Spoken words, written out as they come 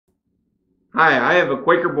Hi, I have a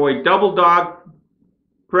Quaker Boy double dog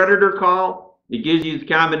predator call. It gives you the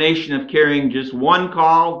combination of carrying just one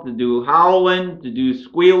call to do howling, to do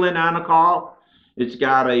squealing on a call. It's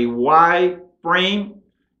got a Y frame.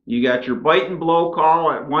 You got your bite and blow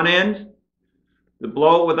call at one end. The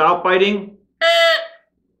blow without biting.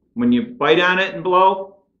 When you bite on it and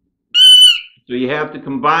blow. So you have to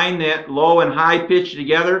combine that low and high pitch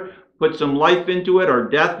together, put some life into it or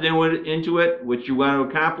death into it, which you want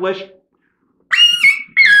to accomplish.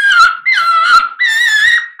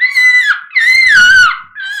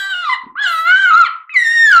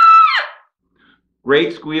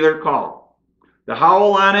 Great squealer call. The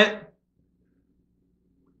howl on it,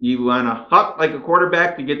 you want to huck like a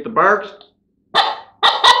quarterback to get the barks.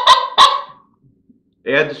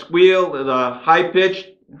 Add the squeal, the high-pitched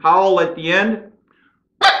howl at the end.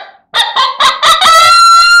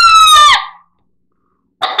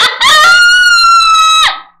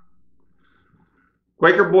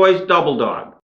 Quaker Boy's double dog.